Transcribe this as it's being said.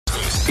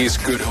is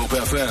Good Hope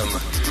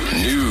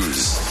FM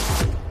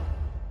News.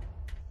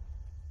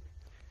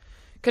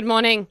 Good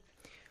morning.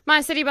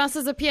 MyCiti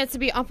buses appear to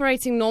be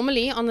operating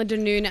normally on the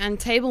Dunoon and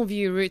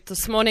Tableview route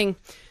this morning.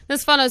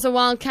 This follows a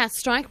wildcat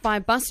strike by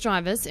bus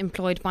drivers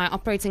employed by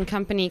operating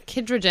company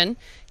Kidridin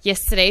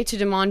yesterday to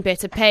demand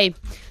better pay.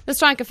 The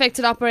strike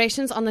affected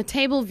operations on the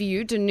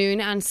Tableview,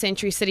 Dunoon and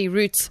Century City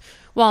routes.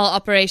 While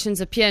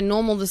operations appear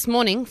normal this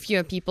morning,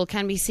 fewer people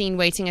can be seen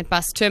waiting at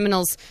bus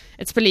terminals.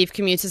 It's believed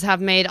commuters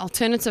have made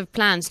alternative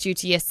plans due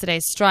to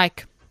yesterday's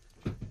strike.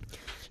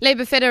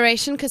 Labour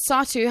Federation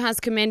COSATU has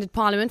commended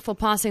Parliament for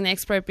passing the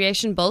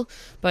expropriation bill.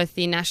 Both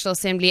the National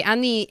Assembly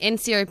and the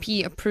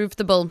NCOP approved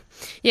the bill.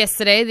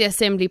 Yesterday, the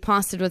Assembly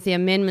passed it with the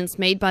amendments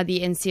made by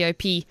the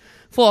NCOP.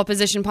 4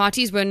 opposition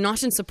parties were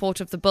not in support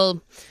of the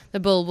bill.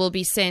 The bill will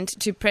be sent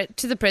to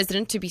the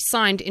President to be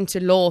signed into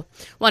law.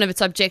 One of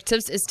its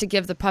objectives is to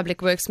give the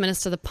Public Works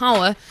Minister the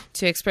power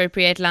to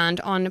expropriate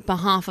land on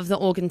behalf of the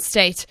Organ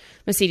State.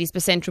 Mercedes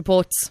Besent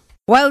reports.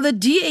 While the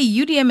DA,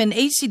 UDM and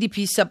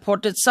ACDP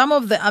supported some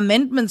of the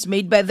amendments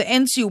made by the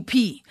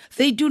NCOP,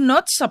 they do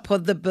not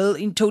support the bill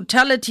in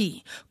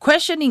totality,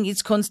 questioning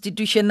its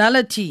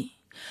constitutionality.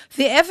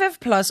 The FF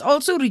Plus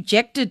also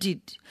rejected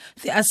it.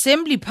 The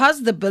Assembly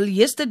passed the bill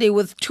yesterday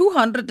with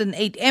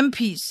 208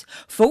 MPs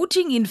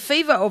voting in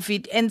favour of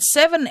it and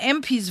 7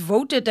 MPs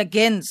voted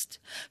against.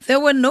 There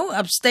were no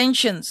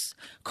abstentions.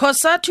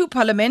 COSATU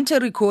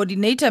Parliamentary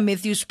Coordinator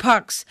Matthew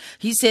Sparks,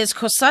 he says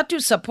COSATU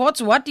supports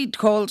what it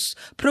calls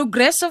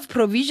progressive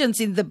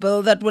provisions in the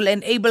bill that will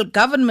enable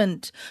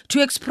government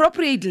to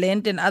expropriate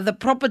land and other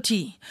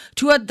property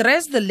to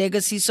address the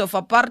legacies of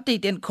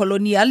apartheid and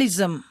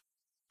colonialism.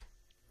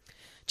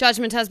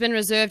 Judgment has been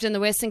reserved in the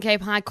Western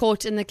Cape High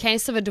Court in the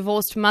case of a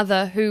divorced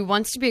mother who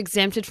wants to be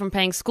exempted from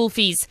paying school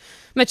fees.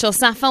 Mitchell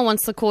Safa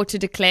wants the court to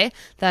declare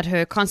that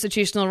her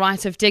constitutional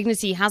right of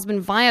dignity has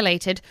been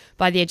violated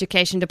by the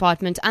Education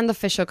Department and the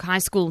Fishhook High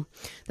School.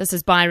 This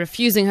is by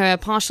refusing her a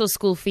partial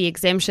school fee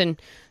exemption.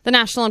 The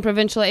National and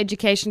Provincial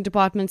Education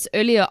Departments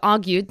earlier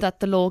argued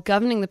that the law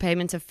governing the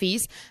payment of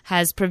fees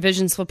has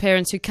provisions for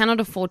parents who cannot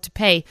afford to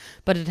pay,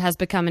 but it has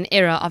become an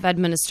error of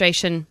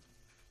administration.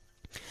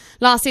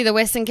 Lastly, the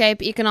Western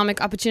Cape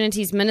Economic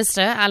Opportunities Minister,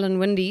 Alan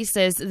Winde,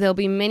 says there'll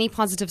be many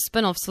positive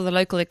spin-offs for the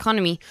local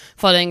economy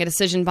following a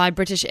decision by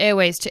British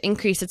Airways to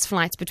increase its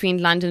flights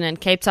between London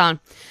and Cape Town.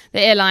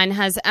 The airline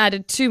has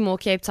added 2 more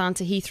Cape Town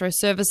to Heathrow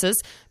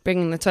services,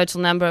 bringing the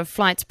total number of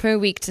flights per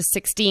week to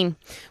 16.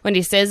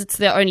 Winde says it's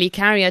the only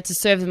carrier to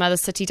serve the mother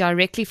city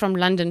directly from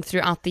London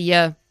throughout the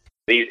year.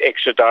 These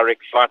extra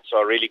direct flights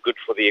are really good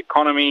for the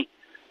economy.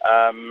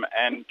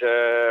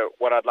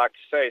 What I'd like to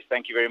say is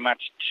thank you very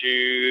much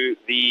to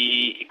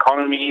the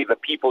economy, the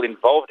people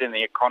involved in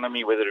the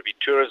economy, whether it be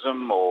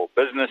tourism or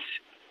business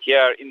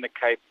here in the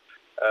Cape.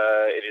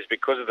 It is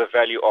because of the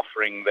value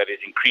offering that is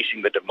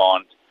increasing the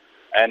demand,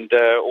 and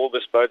all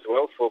this bodes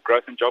well for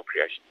growth and job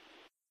creation.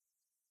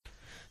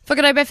 For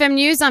Good Hope FM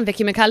News, I'm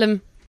Vicky McCullum.